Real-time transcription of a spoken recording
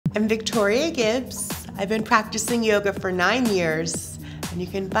I'm Victoria Gibbs. I've been practicing yoga for 9 years, and you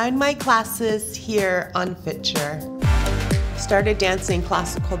can find my classes here on Fiture. Started dancing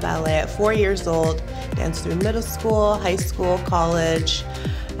classical ballet at 4 years old, danced through middle school, high school, college,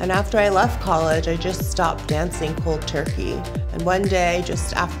 and after I left college, I just stopped dancing cold turkey. And one day,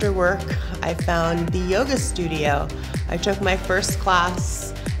 just after work, I found the yoga studio. I took my first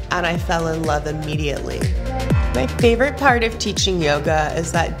class, and I fell in love immediately. My favorite part of teaching yoga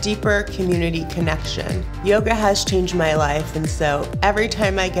is that deeper community connection. Yoga has changed my life, and so every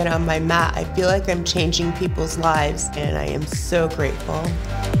time I get on my mat, I feel like I'm changing people's lives, and I am so grateful.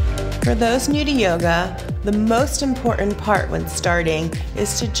 For those new to yoga, the most important part when starting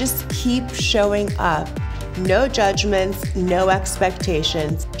is to just keep showing up. No judgments, no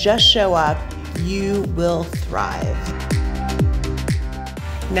expectations, just show up. You will thrive.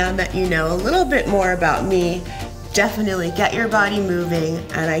 Now that you know a little bit more about me, definitely get your body moving,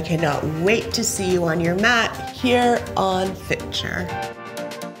 and I cannot wait to see you on your mat here on Fiture.